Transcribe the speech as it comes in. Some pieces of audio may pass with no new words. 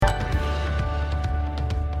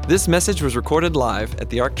This message was recorded live at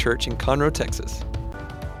the Ark Church in Conroe, Texas.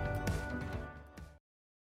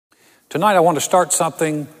 Tonight I want to start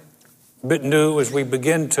something a bit new as we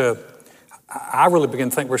I really begin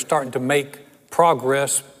to think we're starting to make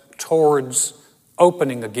progress towards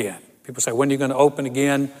opening again. People say, when are you going to open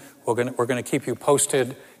again? We're going to keep you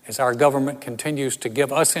posted as our government continues to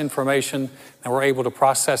give us information and we're able to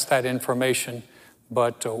process that information.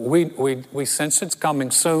 But we sense it's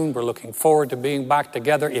coming soon. We're looking forward to being back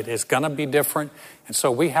together. It is going to be different. And so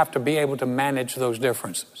we have to be able to manage those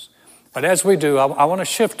differences. But as we do, I want to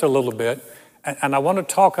shift a little bit. And I want to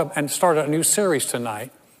talk and start a new series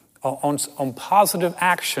tonight on positive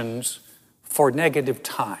actions for negative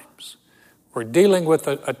times. We're dealing with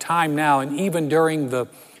a time now, and even during the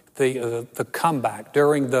comeback,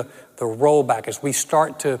 during the rollback, as we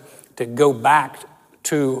start to go back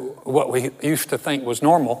to what we used to think was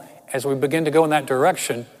normal, as we begin to go in that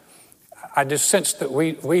direction, I just sense that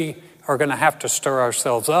we are going to have to stir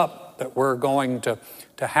ourselves up, that we're going to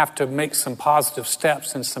have to make some positive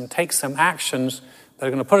steps and take some actions that are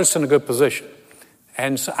going to put us in a good position.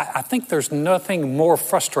 And so I think there's nothing more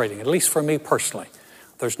frustrating, at least for me personally,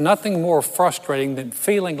 there's nothing more frustrating than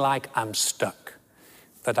feeling like I'm stuck,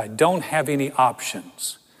 that I don't have any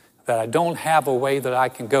options, that I don't have a way that I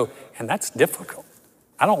can go. And that's difficult.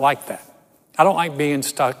 I don't like that. I don't like being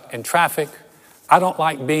stuck in traffic. I don't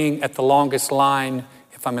like being at the longest line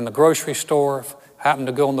if I'm in the grocery store. If I happen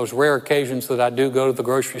to go on those rare occasions that I do go to the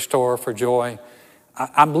grocery store for joy,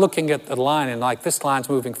 I'm looking at the line and like, this line's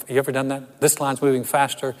moving. You ever done that? This line's moving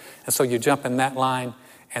faster. And so you jump in that line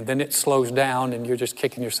and then it slows down and you're just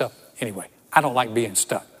kicking yourself. Anyway, I don't like being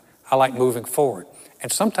stuck. I like moving forward.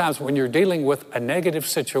 And sometimes when you're dealing with a negative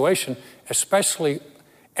situation, especially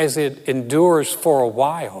as it endures for a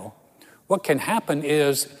while, what can happen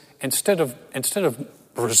is instead of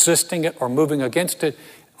resisting it or moving against it,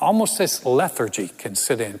 almost this lethargy can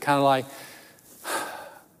sit in, kind of like,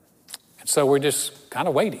 and so we're just kind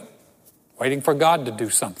of waiting for God to do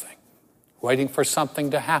something, waiting for something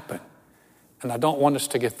to happen. And I don't want us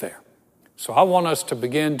to get there. So I want us to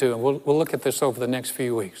begin to, and we'll look at this over the next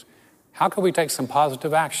few weeks. How can we take some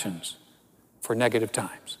positive actions for negative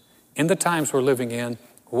times? In the times we're living in,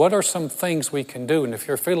 what are some things we can do? And if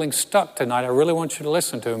you're feeling stuck tonight, I really want you to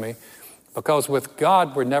listen to me, because with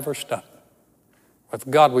God, we're never stuck. With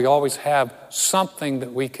God, we always have something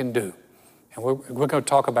that we can do. And we're going to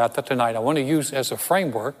talk about that tonight. I want to use as a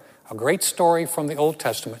framework a great story from the Old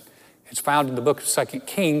Testament. It's found in the book of 2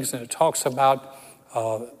 Kings, and it talks about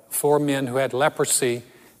 4 men who had leprosy,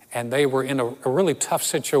 and they were in a really tough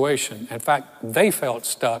situation. In fact, they felt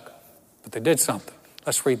stuck, but they did something.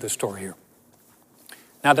 Let's read the story here.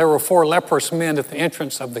 Now there were 4 leprous men at the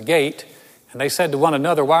entrance of the gate, and they said to one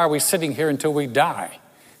another, "Why are we sitting here until we die?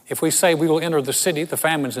 If we say we will enter the city, the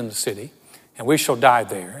famine's in the city, and we shall die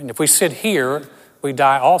there. And if we sit here, we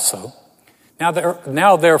die also.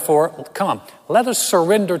 Now therefore, come, let us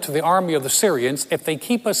surrender to the army of the Syrians. If they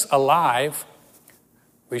keep us alive,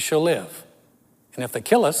 we shall live. And if they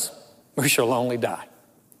kill us, we shall only die."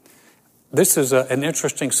 This is an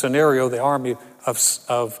interesting scenario. The army of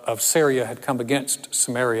Syria had come against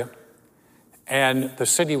Samaria, and the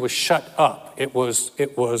city was shut up. It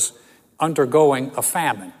was undergoing a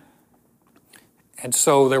famine. And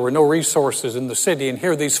so there were no resources in the city, and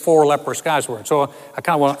here these 4 leprous guys were. So I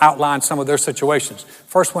kind of want to outline some of their situations.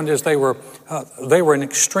 First one is they were an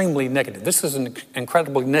extremely negative. This is an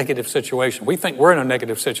incredibly negative situation. We think we're in a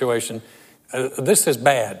negative situation. This is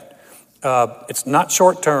bad. It's not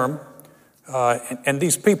short term, and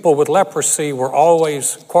these people with leprosy were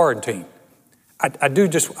always quarantined. I'm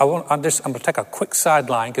going to take a quick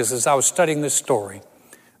sideline, because as I was studying this story,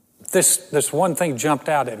 this one thing jumped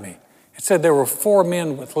out at me. It said there were 4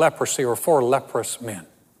 men with leprosy, or 4 leprous men.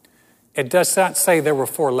 It does not say there were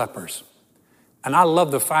 4 lepers. And I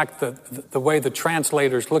love the fact that the way the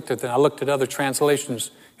translators looked at it. I looked at other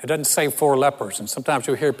translations. It doesn't say 4 lepers. And sometimes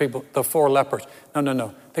you hear people, the 4 lepers.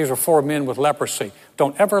 No. These are 4 men with leprosy.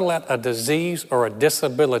 Don't ever let a disease or a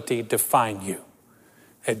disability define you.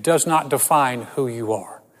 It does not define who you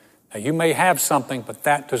are. Now, you may have something, but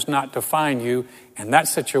that does not define you, and that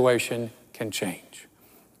situation can change.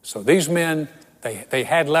 So these men, they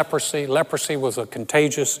had leprosy. Leprosy was a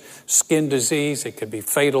contagious skin disease. It could be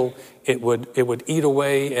fatal. It would eat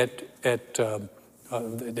away at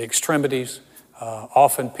the extremities.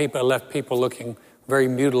 Often it left people looking very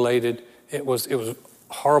mutilated. It was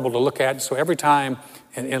horrible to look at. So every time,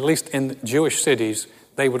 and at least in Jewish cities,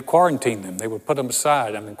 they would quarantine them. They would put them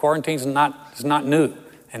aside. I mean, quarantine is not new,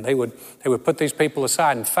 and they would put these people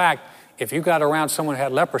aside. In fact, if you got around someone who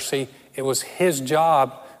had leprosy, it was his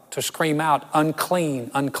job to scream out,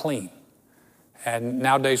 unclean, unclean. And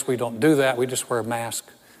nowadays we don't do that. We just wear a mask.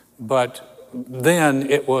 But then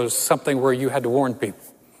it was something where you had to warn people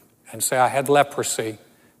and say, I had leprosy.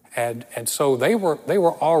 And so they were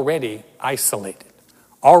already isolated,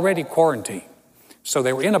 already quarantined. So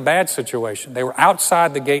they were in a bad situation. They were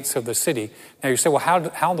outside the gates of the city. Now you say, well,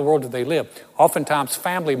 how in the world did they live? Oftentimes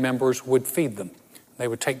family members would feed them. They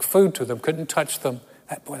would take food to them, couldn't touch them.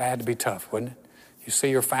 That had to be tough, wouldn't it? You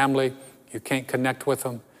see your family, you can't connect with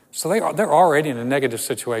them. So they're already in a negative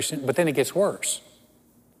situation, but then it gets worse.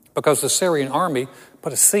 Because the Syrian army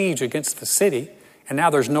put a siege against the city, and now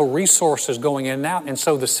there's no resources going in and out, and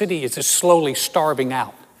so the city is just slowly starving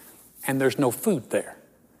out, and there's no food there.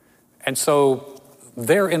 And so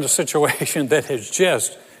they're in a situation that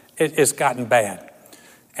it's gotten bad.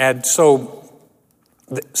 And so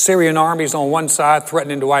the Syrian army's on one side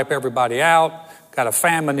threatening to wipe everybody out, got a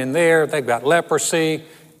famine in there, they've got leprosy.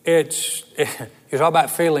 You talk about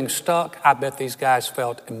feeling stuck. I bet these guys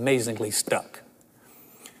felt amazingly stuck.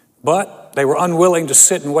 But they were unwilling to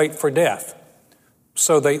sit and wait for death.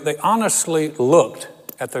 So they honestly looked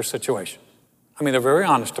at their situation. I mean, they're very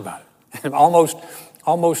honest about it. And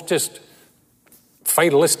almost just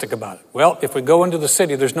fatalistic about it. Well, if we go into the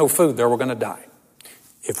city, there's no food there, we're going to die.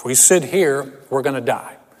 If we sit here, we're going to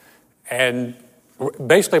die. And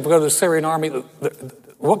basically, if we go to the Syrian army,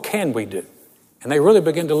 what can we do? And they really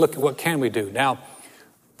begin to look at what can we do. Now,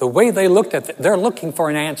 the way they looked at it, they're looking for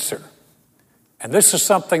an answer. And this is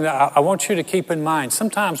something that I want you to keep in mind.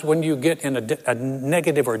 Sometimes when you get in a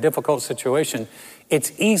negative or difficult situation,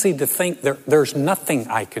 it's easy to think there's nothing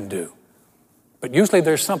I can do. But usually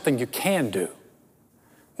there's something you can do.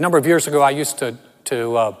 A number of years ago, I used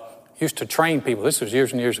to train people. This was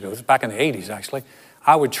years and years ago. This was back in the 80s, actually.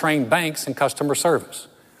 I would train banks in customer service.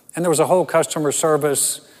 And there was a whole customer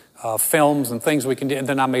service films and things we can do. And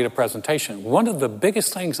then I made a presentation. One of the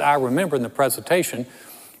biggest things I remember in the presentation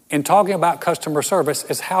in talking about customer service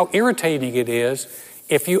is how irritating it is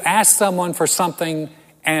if you ask someone for something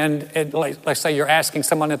and let's say you're asking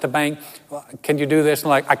someone at the bank, well, can you do this? And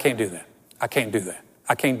like, I can't do that. I can't do that.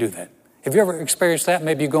 I can't do that. Have you ever experienced that?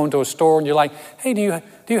 Maybe you go into a store and you're like, hey, do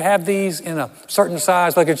you have these in a certain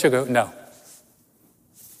size? Look at you, go, no.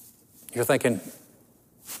 You're thinking,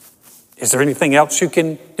 is there anything else you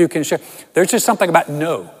can share? There's just something about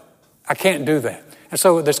no, I can't do that. And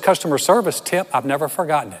so this customer service tip, I've never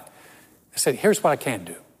forgotten it. I said, here's what I can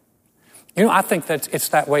do. You know, I think that it's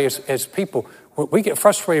that way as people. We get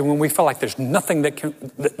frustrated when we feel like there's nothing that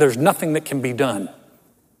can be done.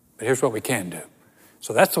 But here's what we can do.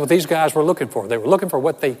 So that's what these guys were looking for. They were looking for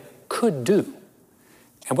what they could do.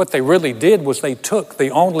 And what they really did was they took the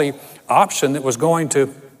only option that was going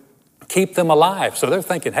to keep them alive. So they're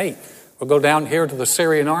thinking, hey, we'll go down here to the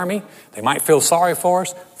Syrian army. They might feel sorry for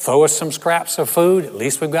us, throw us some scraps of food. At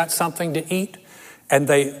least we've got something to eat. And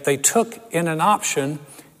they took in an option,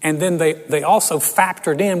 and then they also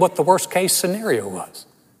factored in what the worst case scenario was.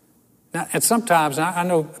 Now, and sometimes I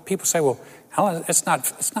know people say, well, Alan, it's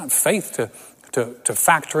not faith to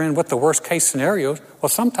factor in what the worst case scenario is. Well,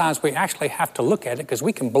 sometimes we actually have to look at it because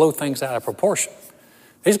we can blow things out of proportion.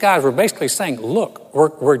 These guys were basically saying, look,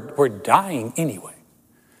 we're dying anyway.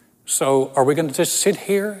 So are we going to just sit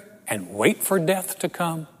here and wait for death to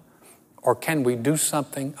come? Or can we do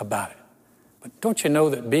something about it? But don't you know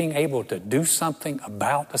that being able to do something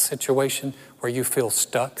about a situation where you feel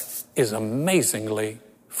stuck is amazingly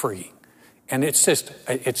freeing? And it's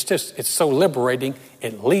so liberating.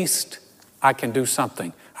 At least I can do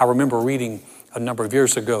something. I remember reading a number of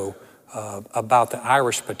years ago about the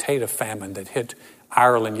Irish potato famine that hit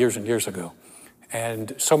Ireland years and years ago.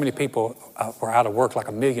 And so many people were out of work, like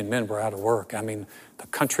 1 million men were out of work. I mean, the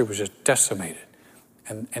country was just decimated.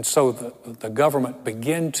 And so the government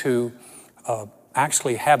began to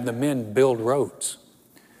actually have the men build roads.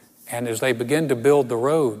 And as they began to build the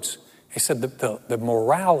roads, they said the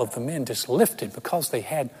morale of the men just lifted because they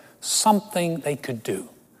had something they could do.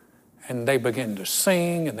 And they began to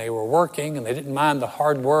sing, and they were working, and they didn't mind the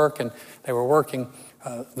hard work, and they were working.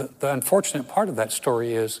 The unfortunate part of that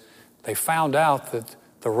story is they found out that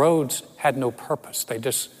the roads had no purpose. They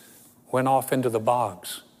just went off into the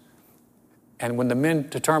bogs. And when the men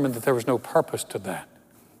determined that there was no purpose to that,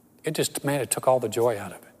 it took all the joy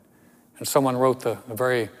out of it. And someone wrote the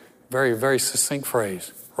very, very, very succinct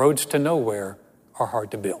phrase, roads to nowhere are hard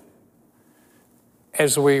to build.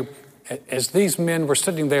 As these men were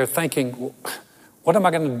sitting there thinking, what am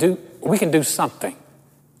I going to do? We can do something.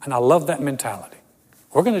 And I love that mentality.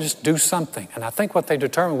 We're going to just do something. And I think what they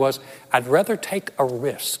determined was, I'd rather take a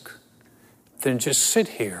risk than just sit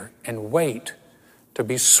here and wait to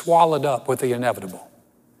be swallowed up with the inevitable.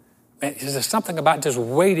 Man, there's something about just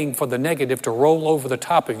waiting for the negative to roll over the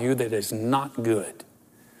top of you that is not good.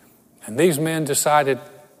 And these men decided,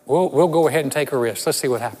 we'll go ahead and take a risk. Let's see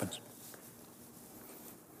what happens.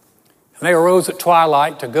 And they arose at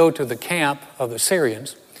twilight to go to the camp of the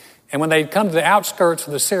Syrians. And when they'd come to the outskirts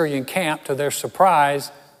of the Syrian camp, to their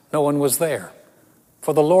surprise, no one was there.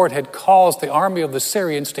 For the Lord had caused the army of the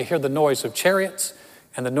Syrians to hear the noise of chariots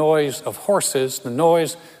and the noise of horses, the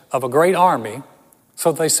noise of a great army.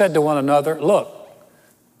 So they said to one another, look,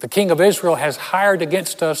 the king of Israel has hired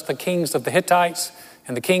against us the kings of the Hittites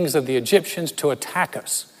and the kings of the Egyptians to attack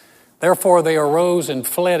us. Therefore they arose and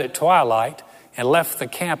fled at twilight and left the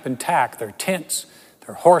camp intact, their tents,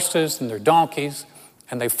 their horses, and their donkeys,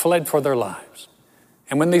 and they fled for their lives.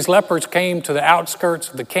 And when these lepers came to the outskirts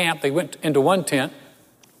of the camp, they went into one tent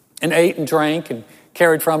and ate and drank and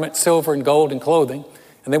carried from it silver and gold and clothing,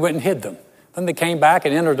 and they went and hid them. Then they came back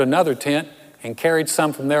and entered another tent and carried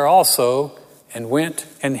some from there also and went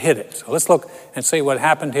and hid it. So let's look and see what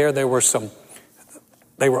happened here. They were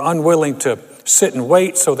unwilling to sit and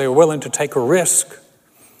wait, so they were willing to take a risk.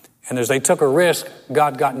 And as they took a risk,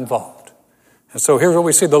 God got involved. And so here's what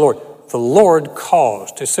we see the Lord. The Lord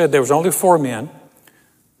caused. It said there was only 4 men,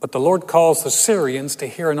 but the Lord caused the Syrians to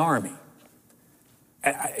hear an army.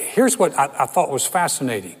 Here's what I thought was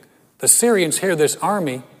fascinating. The Syrians hear this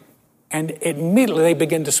army, and immediately they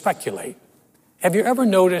begin to speculate. Have you ever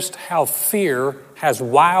noticed how fear has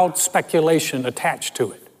wild speculation attached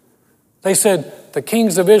to it? They said the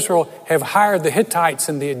kings of Israel have hired the Hittites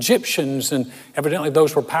and the Egyptians, and evidently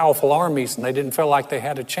those were powerful armies, and they didn't feel like they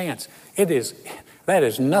had a chance. That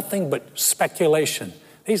is nothing but speculation.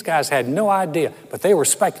 These guys had no idea, but they were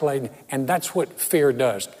speculating, and that's what fear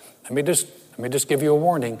does. Let me just give you a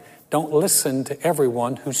warning. Don't listen to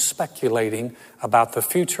everyone who's speculating about the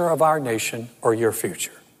future of our nation or your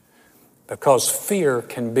future. Because fear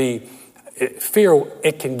can get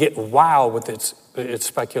wild with its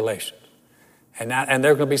speculation. And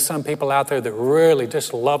there are going to be some people out there that really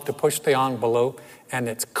just love to push the envelope, and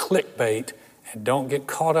it's clickbait, and don't get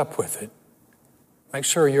caught up with it. Make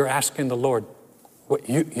sure you're asking the Lord,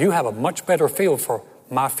 you have a much better feel for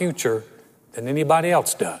my future than anybody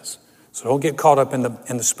else does. So don't get caught up in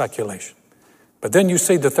the speculation. But then you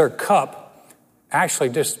see the third cup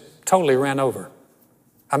actually just totally ran over.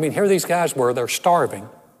 I mean, here these guys were, they're starving,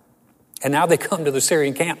 and now they come to the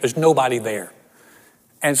Syrian camp, there's nobody there.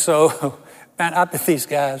 And so, man, I bet these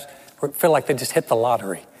guys feel like they just hit the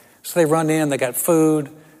lottery. So they run in, they got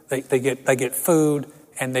food, they get food,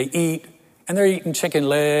 and they eat, and they're eating chicken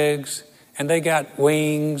legs, and they got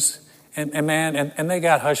wings, and they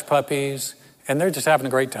got hush puppies, and they're just having a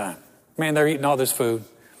great time. Man, they're eating all this food.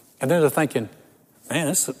 And then they're thinking, man,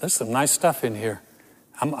 there's some nice stuff in here.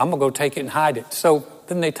 I'm going to go take it and hide it. So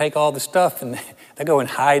then they take all the stuff and they go and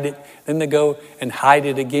hide it. Then they go and hide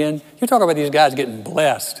it again. You talk about these guys getting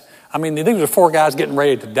blessed. I mean, these are 4 guys getting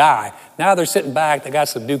ready to die. Now they're sitting back. They got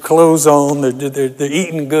some new clothes on. They're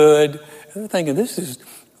eating good. And they're thinking,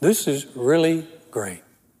 this is really great.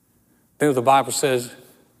 Then the Bible says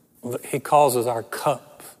he causes our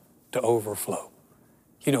cup to overflow.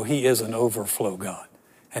 You know, he is an overflow God,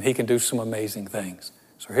 and he can do some amazing things.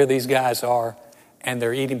 So here these guys are, and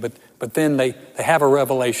they're eating, but then they have a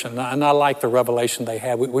revelation, and I like the revelation they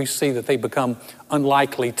have. We see that they become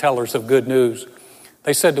unlikely tellers of good news.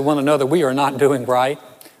 They said to one another, we are not doing right.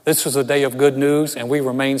 This is a day of good news, and we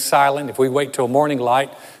remain silent. If we wait till morning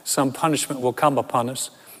light, some punishment will come upon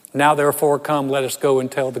us. Now, therefore, come, let us go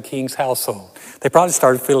and tell the king's household. They probably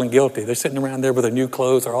started feeling guilty. They're sitting around there with their new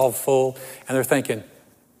clothes, they're all full, and they're thinking,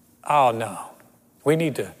 oh, no, we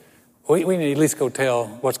need to at least go tell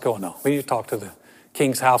what's going on. We need to talk to the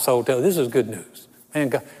king's household. This is good news.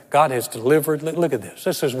 Man, God has delivered. Look at this.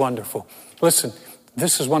 This is wonderful. Listen,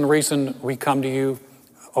 this is one reason we come to you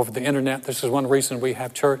over the internet. This is one reason we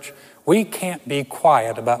have church. We can't be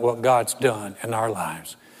quiet about what God's done in our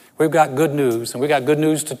lives. We've got good news, and we got good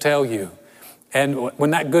news to tell you. And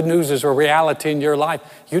when that good news is a reality in your life,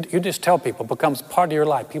 you just tell people. It becomes part of your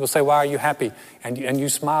life. People say, why are you happy? And you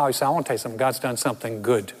smile. You say, I want to tell you something. God's done something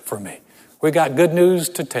good for me. We got good news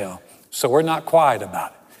to tell, so we're not quiet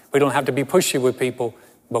about it. We don't have to be pushy with people,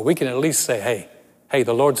 but we can at least say, hey,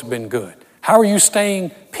 the Lord's been good. How are you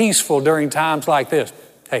staying peaceful during times like this?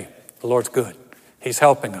 Hey, the Lord's good. He's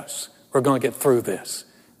helping us. We're going to get through this.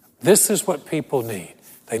 This is what people need.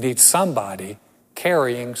 They need somebody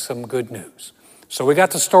carrying some good news. So we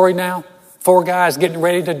got the story now. 4 guys getting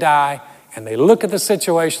ready to die, and they look at the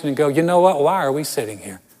situation and go, you know what? Why are we sitting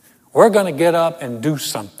here? We're going to get up and do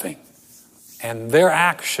something. And their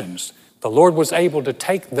actions, the Lord was able to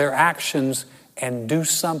take their actions and do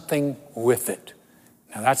something with it.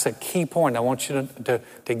 Now that's a key point I want you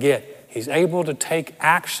to get. He's able to take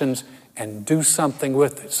actions and do something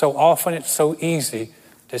with it. So often it's so easy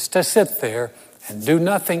just to sit there and do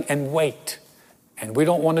nothing and wait. And we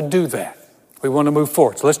don't want to do that. We want to move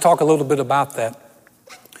forward. So let's talk a little bit about that.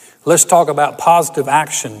 Let's talk about positive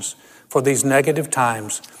actions for these negative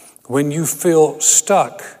times. When you feel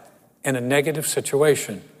stuck in a negative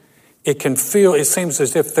situation, it seems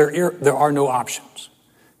as if there are no options.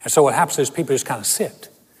 And so what happens is people just kind of sit.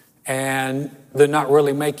 And they're not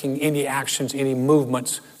really making any actions, any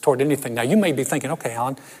movements toward anything. Now, you may be thinking, okay,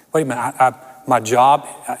 Alan, wait a minute, my job,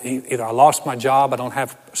 either I lost my job, I don't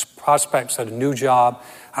have prospects at a new job.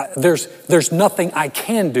 There's nothing I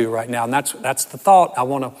can do right now, and that's the thought I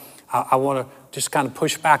want to just kind of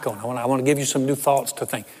push back on. I want to give you some new thoughts to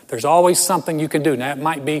think. There's always something you can do. Now, it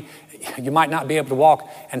might be, you might not be able to walk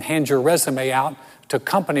and hand your resume out to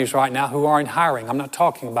companies right now who aren't hiring. I'm not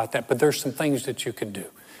talking about that, but there's some things that you can do.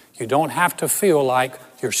 You don't have to feel like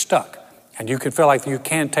you're stuck, and you can feel like you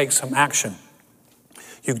can take some action.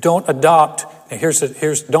 You don't adopt,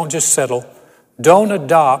 don't just settle, don't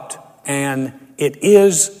adopt an it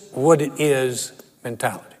is what it is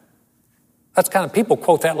mentality. That's kind of, people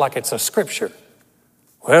quote that like it's a scripture.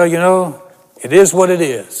 Well, it is what it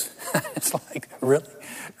is. It's like,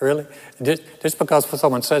 really? Just because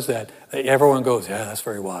thesomeone says that, everyone goes, yeah, that's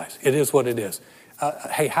very wise. It is what it is.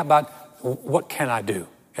 Hey, how about, what can I do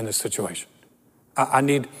in this situation?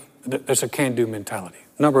 There's a can-do mentality.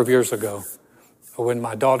 A number of years ago, when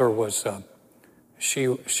my daughter was, she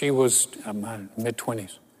was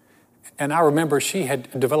mid-20s. And I remember she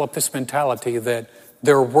had developed this mentality that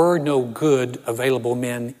there were no good available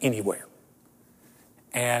men anywhere.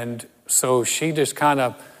 And so she just kind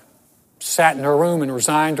of sat in her room and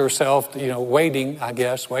resigned herself, waiting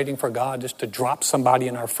for God just to drop somebody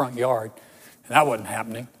in our front yard. And that wasn't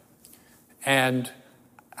happening. And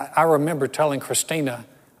I remember telling Christina,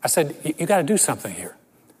 I said, you got to do something here.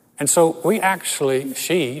 And so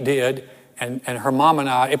she did, and her mom and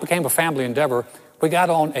I, it became a family endeavor. We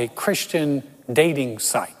got on a Christian dating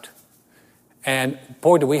site. And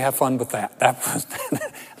boy, did we have fun with that.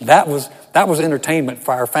 That was entertainment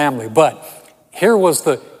for our family. But here was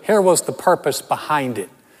the purpose behind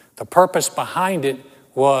it. The purpose behind it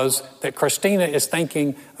was that Christina is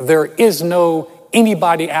thinking there is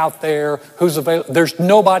anybody out there who's available. There's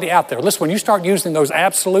nobody out there. Listen, when you start using those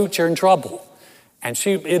absolutes, you're in trouble. And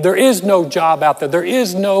there is no job out there. There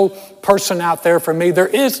is no person out there for me. There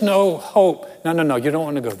is no hope. No, you don't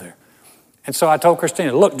want to go there. And so I told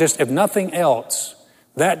Christina, look, just if nothing else,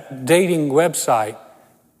 that dating website,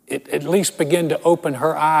 it at least began to open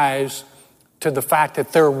her eyes to the fact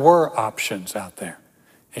that there were options out there.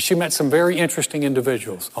 And she met some very interesting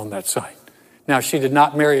individuals on that site. Now, she did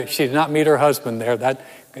not meet her husband there.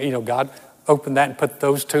 God opened that and put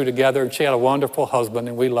those two together, and she had a wonderful husband,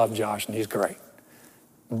 and we love Josh, and he's great.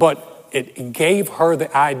 But it gave her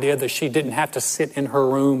the idea that she didn't have to sit in her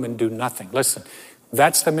room and do nothing. Listen,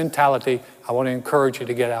 that's the mentality I want to encourage you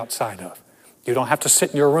to get outside of. You don't have to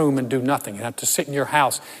sit in your room and do nothing. You have to sit in your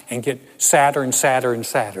house and get sadder and sadder and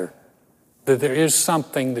sadder. That there is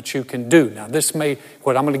something that you can do. Now,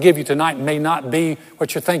 what I'm going to give you tonight may not be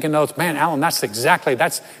what you're thinking of. Man, Alan, that's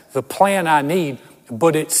the plan I need,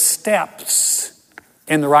 but it's steps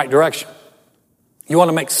in the right direction. You want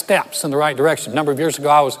to make steps in the right direction. A number of years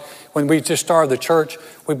ago, when we just started the church,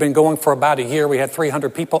 we've been going for about a year. We had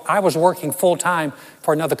 300 people. I was working full-time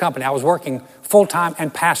for another company. I was working full-time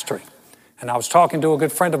and pastoring. And I was talking to a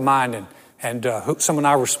good friend of mine and someone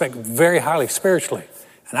I respect very highly spiritually.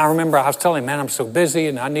 And I remember I was telling him, man, I'm so busy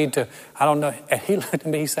and I don't know. And he looked at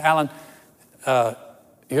me, he said, Alan,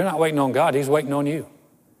 you're not waiting on God. He's waiting on you.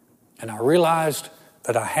 And I realized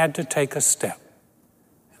that I had to take a step.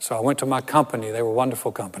 So I went to my company. They were a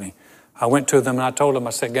wonderful company. I went to them and I told them, I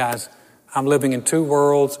said, guys, I'm living in two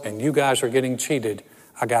worlds and you guys are getting cheated.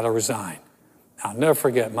 I got to resign. I'll never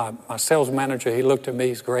forget my sales manager. He looked at me.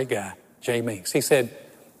 He's a great guy, Jay Meeks. He said,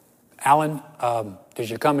 Alan, did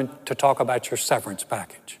you come in to talk about your severance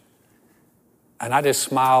package? And I just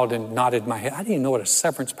smiled and nodded my head. I didn't even know what a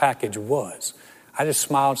severance package was. I just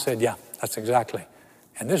smiled and said, yeah, that's exactly.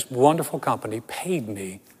 And this wonderful company paid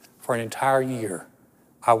me for an entire year.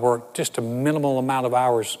 I worked just a minimal amount of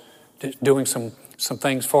hours doing some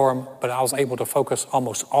things for them, but I was able to focus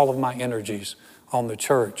almost all of my energies on the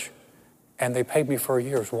church. And they paid me for a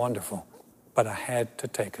year. It was wonderful. But I had to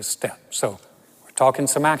take a step. So we're talking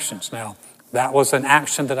some actions now. That was an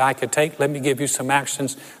action that I could take. Let me give you some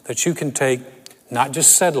actions that you can take, not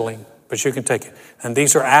just settling, but you can take it. And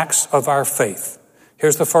these are acts of our faith.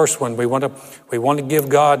 Here's the first one. We want to give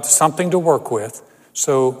God something to work with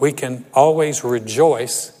so we can always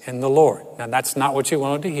rejoice in the Lord. Now, that's not what you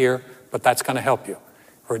wanted to hear, but that's going to help you.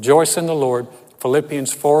 Rejoice in the Lord.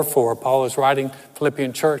 Philippians 4:4, Paul is writing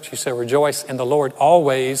Philippian church. He said, rejoice in the Lord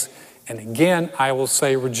always. And again, I will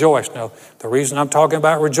say rejoice. Now, the reason I'm talking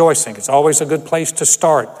about rejoicing, it's always a good place to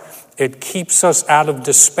start. It keeps us out of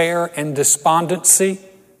despair and despondency,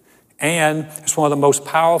 and it's one of the most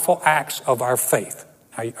powerful acts of our faith.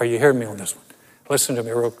 Are you hearing me on this one? Listen to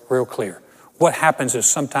me real clear. What happens is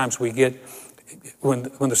sometimes we get, when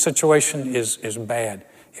the situation is bad,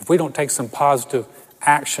 if we don't take some positive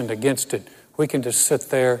action against it, we can just sit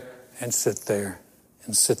there and sit there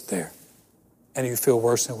and sit there. And you feel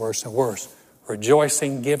worse and worse and worse.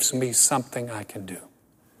 Rejoicing gives me something I can do.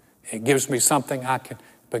 It gives me something I can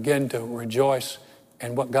begin to rejoice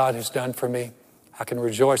in what God has done for me. I can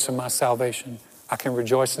rejoice in my salvation. I can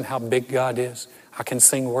rejoice in how big God is. I can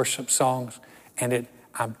sing worship songs. And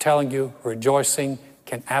I'm telling you, rejoicing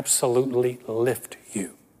can absolutely lift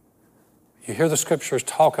you. You hear the scriptures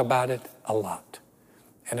talk about it a lot.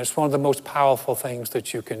 And it's one of the most powerful things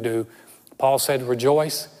that you can do. Paul said,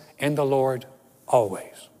 rejoice in the Lord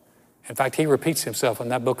always. In fact, he repeats himself in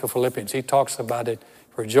that book of Philippians. He talks about it.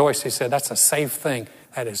 Rejoice, he said, that's a safe thing.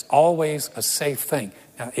 That is always a safe thing.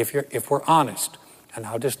 Now, if we're honest, and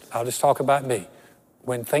I'll just talk about me,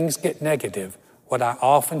 when things get negative, what I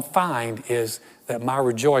often find is that my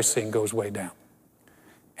rejoicing goes way down.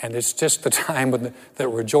 And it's just the time when that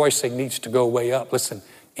rejoicing needs to go way up. Listen,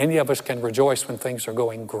 any of us can rejoice when things are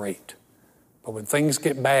going great. But when things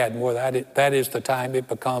get bad, that is the time it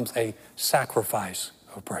becomes a sacrifice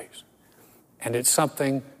of praise. And it's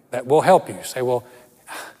something that will help you. You say, well,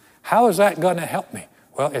 how is that going to help me?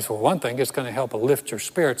 Well, for one thing, it's going to help lift your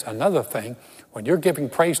spirits. Another thing, when you're giving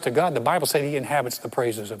praise to God, the Bible said he inhabits the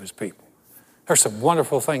praises of his people. There's some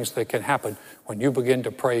wonderful things that can happen when you begin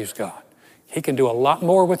to praise God. He can do a lot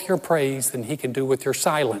more with your praise than he can do with your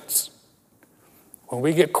silence. When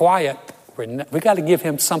we get quiet, we got to give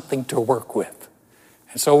him something to work with.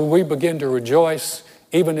 And so when we begin to rejoice,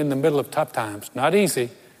 even in the middle of tough times, not easy,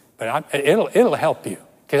 but it'll help you.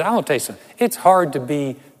 Because I'll tell you something, it's hard to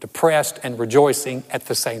be depressed and rejoicing at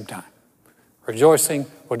the same time. Rejoicing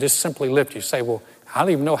will just simply lift you. Say, well, I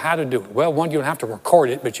don't even know how to do it. Well, one, you don't have to record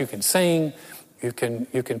it, but you can sing. You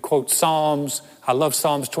can quote Psalms. I love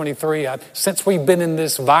Psalms 23. Since we've been in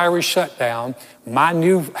this virus shutdown, my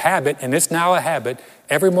new habit, and it's now a habit,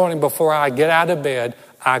 every morning before I get out of bed,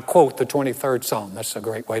 I quote the 23rd Psalm. That's a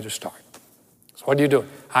great way to start. So what are you doing?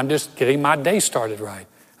 I'm just getting my day started right.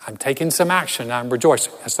 I'm taking some action. I'm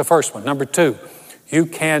rejoicing. That's the first one. Number two, you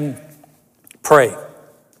can pray.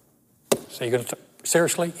 So you're going to,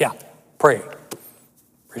 seriously? Yeah, pray.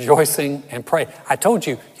 Rejoicing and pray. I told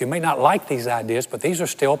you, you may not like these ideas, but these are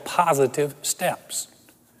still positive steps.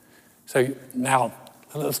 So now,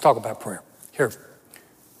 let's talk about prayer. Here.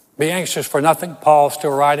 Be anxious for nothing. Paul's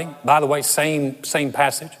still writing. By the way, same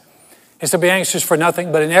passage. It's to be anxious for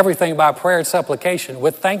nothing, but in everything by prayer and supplication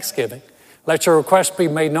with thanksgiving. Let your requests be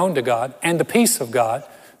made known to God, and the peace of God,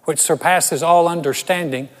 which surpasses all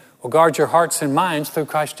understanding, will guard your hearts and minds through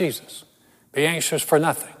Christ Jesus. Be anxious for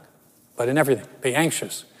nothing, but in everything. Be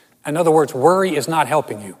anxious. In other words, worry is not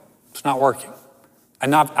helping you. It's not working.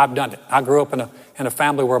 And I've done it. I grew up in a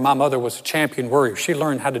family where my mother was a champion worrier. She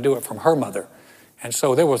learned how to do it from her mother. And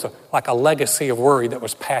so there was a legacy of worry that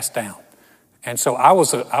was passed down. And so I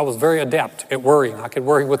was very adept at worrying. I could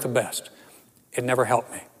worry with the best. It never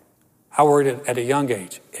helped me. I worried at a young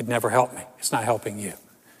age. It never helped me. It's not helping you.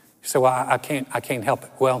 You say, well, I can't help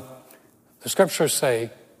it. Well, the scriptures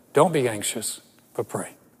say, don't be anxious, but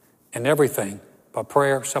pray. In everything, by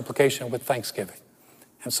prayer, supplication, with thanksgiving.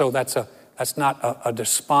 And so that's not a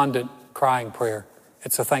despondent crying prayer.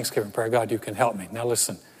 It's a thanksgiving prayer. God, you can help me. Now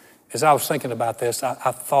listen, as I was thinking about this,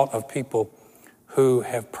 I thought of people who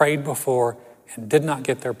have prayed before and did not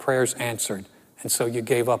get their prayers answered. And so you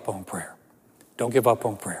gave up on prayer. Don't give up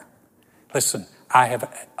on prayer. Listen, I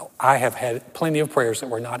have had plenty of prayers that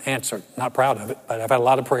were not answered. Not proud of it, but I've had a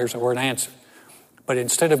lot of prayers that weren't answered. But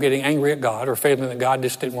instead of getting angry at God or feeling that God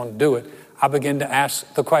just didn't want to do it, I began to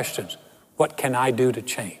ask the questions. What can I do to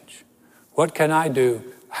change? What can I do?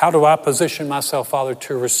 How do I position myself, Father,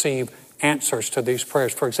 to receive answers to these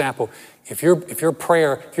prayers? For example, if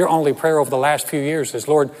your only prayer over the last few years is,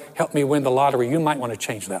 Lord, help me win the lottery, you might want to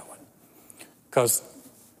change that one. Because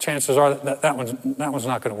chances are that one's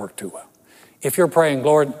not going to work too well. If you're praying,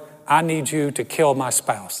 Lord, I need you to kill my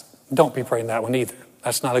spouse, don't be praying that one either.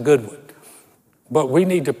 That's not a good one. But we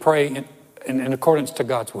need to pray in accordance to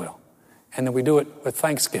God's will. And then we do it with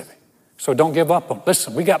thanksgiving. So don't give up on it.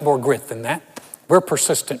 Listen, we got more grit than that. We're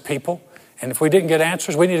persistent people. And if we didn't get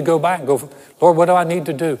answers, we need to go back and go, Lord, what do I need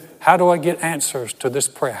to do? How do I get answers to this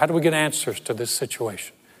prayer? How do we get answers to this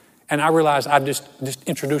situation? And I realized I've just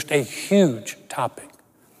introduced a huge topic.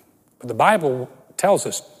 But the Bible tells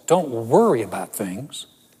us, don't worry about things,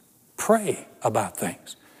 pray about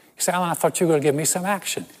things. You say, Alan, I thought you were going to give me some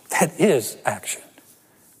action. That is action.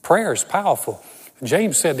 Prayer is powerful.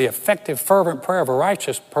 James said the effective, fervent prayer of a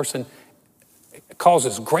righteous person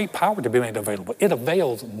causes great power to be made available. It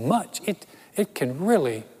avails much. It can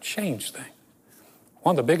really change things.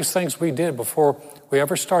 One of the biggest things we did before we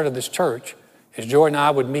ever started this church is Joy and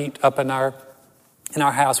I would meet up in our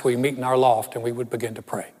house. We'd meet in our loft and we would begin to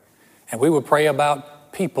pray. And we would pray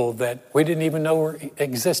about people that we didn't even know were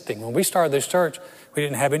existing. When we started this church, we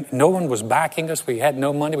didn't have any, no one was backing us. We had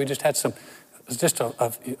no money. We just had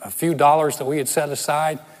a few dollars that we had set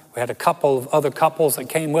aside. We had a couple of other couples that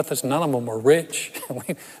came with us. None of them were rich.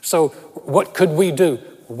 So what could we do?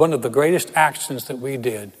 One of the greatest actions that we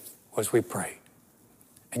did was we prayed.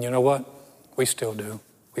 And you know what? We still do.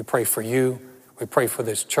 We pray for you. We pray for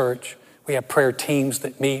this church. We have prayer teams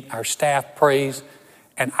that meet. Our staff prays.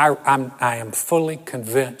 And I am fully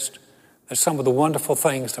convinced that some of the wonderful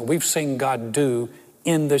things that we've seen God do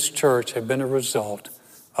in this church have been a result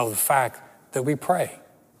of the fact that we pray.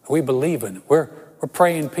 We believe in it. We're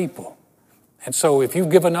praying people. And so if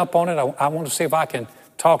you've given up on it, I want to see if I can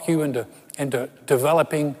talk you into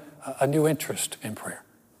developing a new interest in prayer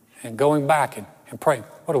and going back and praying.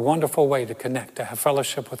 What a wonderful way to connect, to have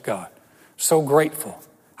fellowship with God. So grateful.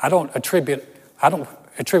 I don't attribute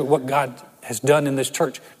what God has done in this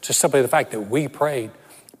church to simply the fact that we prayed.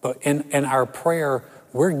 But in our prayer,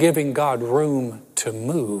 we're giving God room to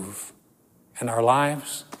move in our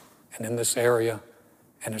lives and in this area,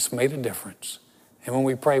 and it's made a difference. And when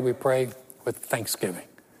we pray with thanksgiving,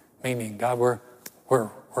 meaning, God, we're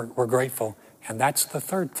grateful. And that's the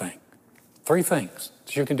third thing. 3 things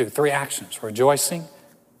that you can do, 3 actions: rejoicing,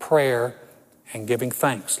 prayer, and giving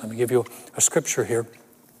thanks. Let me give you a scripture here.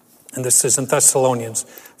 And this is in Thessalonians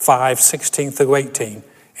 5:16 through 18.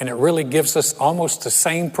 And it really gives us almost the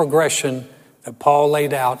same progression that Paul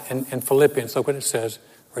laid out in Philippians. Look what it says.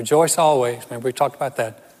 Rejoice always. Remember we talked about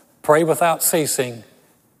that. Pray without ceasing.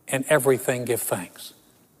 In everything give thanks.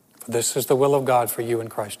 For this is the will of God for you in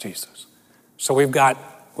Christ Jesus. So we've got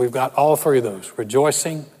all 3 of those.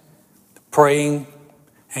 Rejoicing, praying,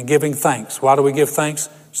 and giving thanks. Why do we give thanks?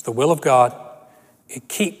 It's the will of God. It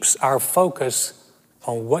keeps our focus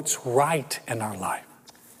on what's right in our life.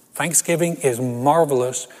 Thanksgiving is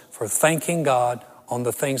marvelous for thanking God on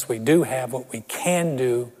the things we do have, what we can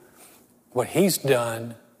do, what He's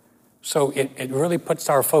done. So it really puts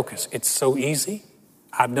our focus. It's so easy.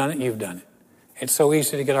 I've done it, you've done it. It's so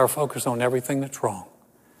easy to get our focus on everything that's wrong.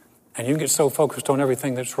 And you get so focused on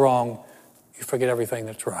everything that's wrong, you forget everything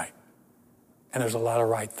that's right. And there's a lot of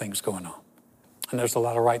right things going on. And there's a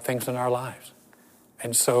lot of right things in our lives.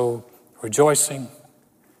 And so rejoicing,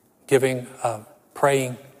 giving,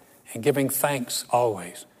 praying, and giving thanks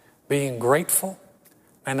always. Being grateful,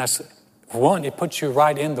 and that's one, it puts you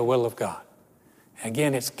right in the will of God.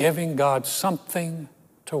 Again, it's giving God something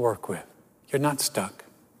to work with. You're not stuck.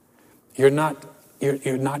 You're not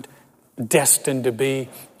destined to be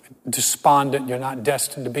despondent. You're not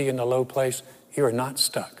destined to be in a low place. You are not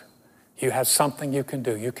stuck. You have something you can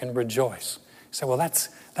do. You can rejoice. You say, well, that's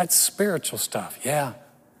spiritual stuff. Yeah,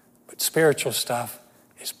 but spiritual stuff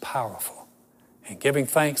is powerful. And giving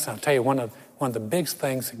thanks, I'll tell you, one of the big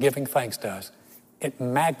things that giving thanks does, it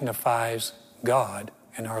magnifies God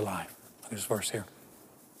in our life. Look at this verse here.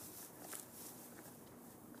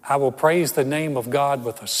 I will praise the name of God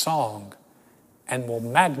with a song and will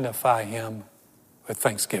magnify Him with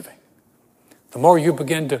thanksgiving. The more you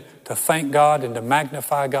begin to thank God and to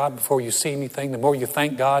magnify God before you see anything, the more you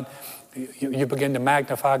thank God, you begin to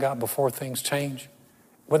magnify God before things change.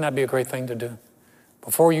 Wouldn't that be a great thing to do?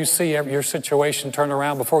 Before you see your situation turn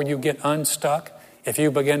around, before you get unstuck, if you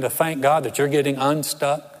begin to thank God that you're getting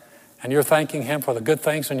unstuck and you're thanking Him for the good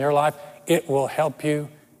things in your life, it will help you,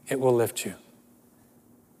 it will lift you.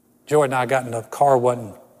 Joy and I got in a car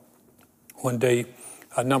one day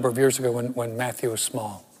a number of years ago when Matthew was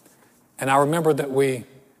small. And I remember that we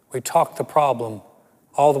talked the problem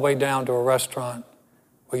all the way down to a restaurant.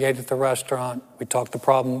 We ate at the restaurant. We talked the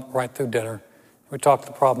problem right through dinner. We talked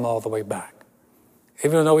the problem all the way back.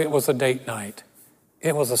 Even though it was a date night,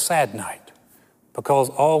 it was a sad night because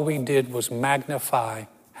all we did was magnify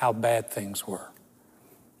how bad things were.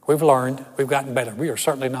 We've learned, we've gotten better. We are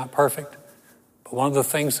certainly not perfect. But one of the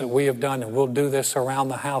things that we have done, and we'll do this around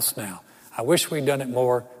the house now, I wish we'd done it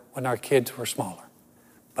more when our kids were smaller.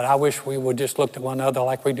 But I wish we would just look at one another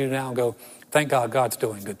like we do now and go, thank God God's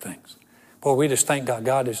doing good things. Boy, we just thank God.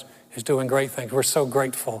 God is doing great things. We're so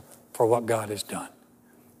grateful for what God has done.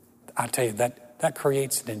 I tell you, that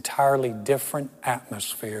creates an entirely different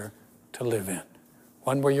atmosphere to live in.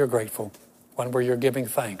 One where you're grateful, one where you're giving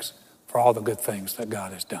thanks for all the good things that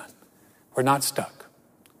God has done. We're not stuck.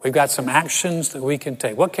 We've got some actions that we can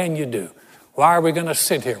take. What can you do? Why are we going to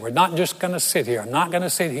sit here? We're not just going to sit here. I'm not going to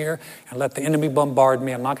sit here and let the enemy bombard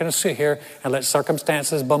me. I'm not going to sit here and let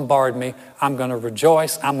circumstances bombard me. I'm going to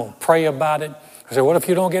rejoice. I'm going to pray about it. I say, what if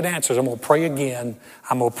you don't get answers? I'm going to pray again.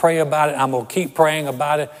 I'm going to pray about it. I'm going to keep praying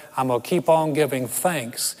about it. I'm going to keep on giving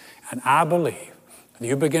thanks. And I believe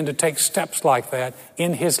you begin to take steps like that.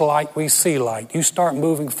 In His light, we see light. You start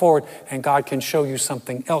moving forward, and God can show you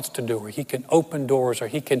something else to do, or He can open doors, or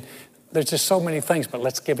there's just so many things, but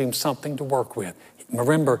let's give Him something to work with.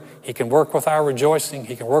 Remember, He can work with our rejoicing.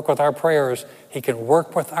 He can work with our prayers. He can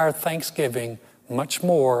work with our thanksgiving much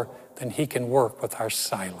more than He can work with our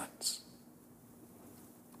silence.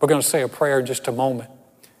 We're going to say a prayer in just a moment.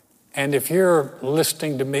 And if you're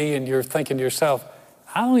listening to me and you're thinking to yourself,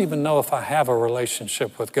 I don't even know if I have a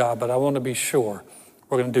relationship with God, but I want to be sure.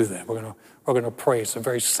 We're going to do that. We're going to pray. It's a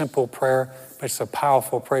very simple prayer, but it's a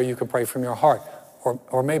powerful prayer you can pray from your heart.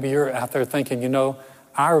 Or maybe you're out there thinking,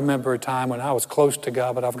 I remember a time when I was close to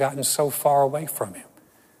God, but I've gotten so far away from Him.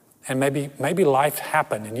 And maybe life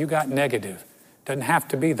happened and you got negative. It doesn't have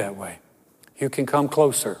to be that way. You can come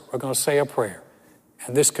closer. We're going to say a prayer.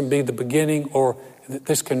 And this can be the beginning, or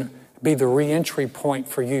this can be the re-entry point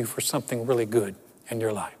for you for something really good in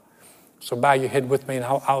your life. So bow your head with me, and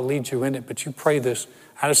I'll lead you in it. But you pray this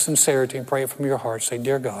out of sincerity and pray it from your heart. Say,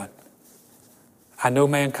 Dear God, I know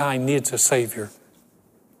mankind needs a Savior,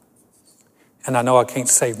 and I know I can't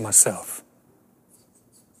save myself.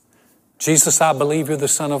 Jesus, I believe you're the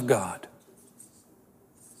Son of God.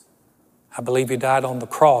 I believe you died on the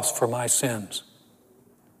cross for my sins.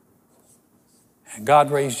 And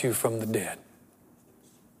God raised you from the dead.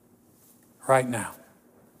 Right now,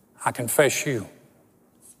 I confess you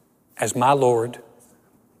as my Lord,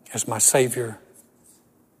 as my Savior,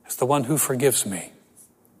 as the one who forgives me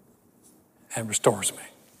and restores me.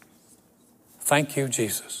 Thank you,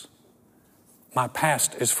 Jesus. My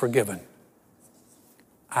past is forgiven.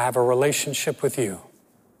 I have a relationship with you.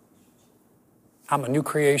 I'm a new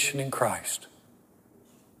creation in Christ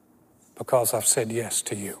because I've said yes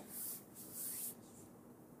to you.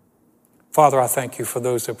 Father, I thank you for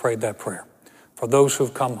those that prayed that prayer, for those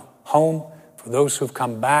who've come home, for those who've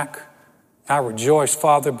come back. I rejoice,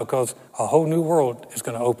 Father, because a whole new world is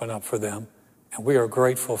going to open up for them, and we are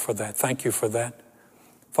grateful for that. Thank you for that.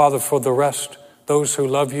 Father, for the rest, those who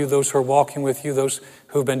love you, those who are walking with you, those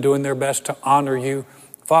who've been doing their best to honor you,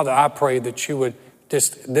 Father, I pray that you would,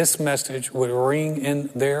 this message would ring in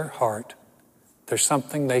their heart. There's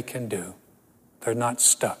something they can do. They're not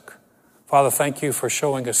stuck. Father, thank you for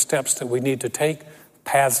showing us steps that we need to take,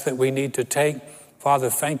 paths that we need to take. Father,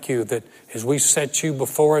 thank you that as we set you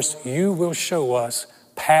before us, you will show us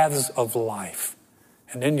paths of life.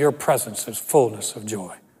 And in your presence is fullness of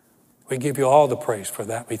joy. We give you all the praise for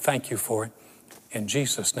that. We thank you for it. In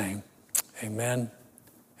Jesus' name, amen.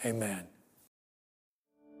 Amen.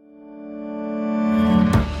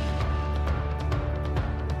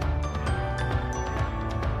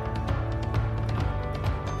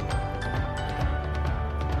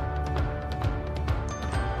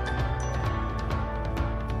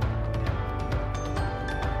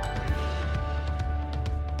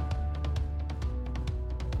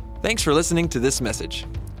 Thanks for listening to this message.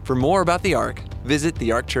 For more about the Ark, visit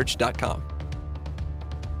thearkchurch.com.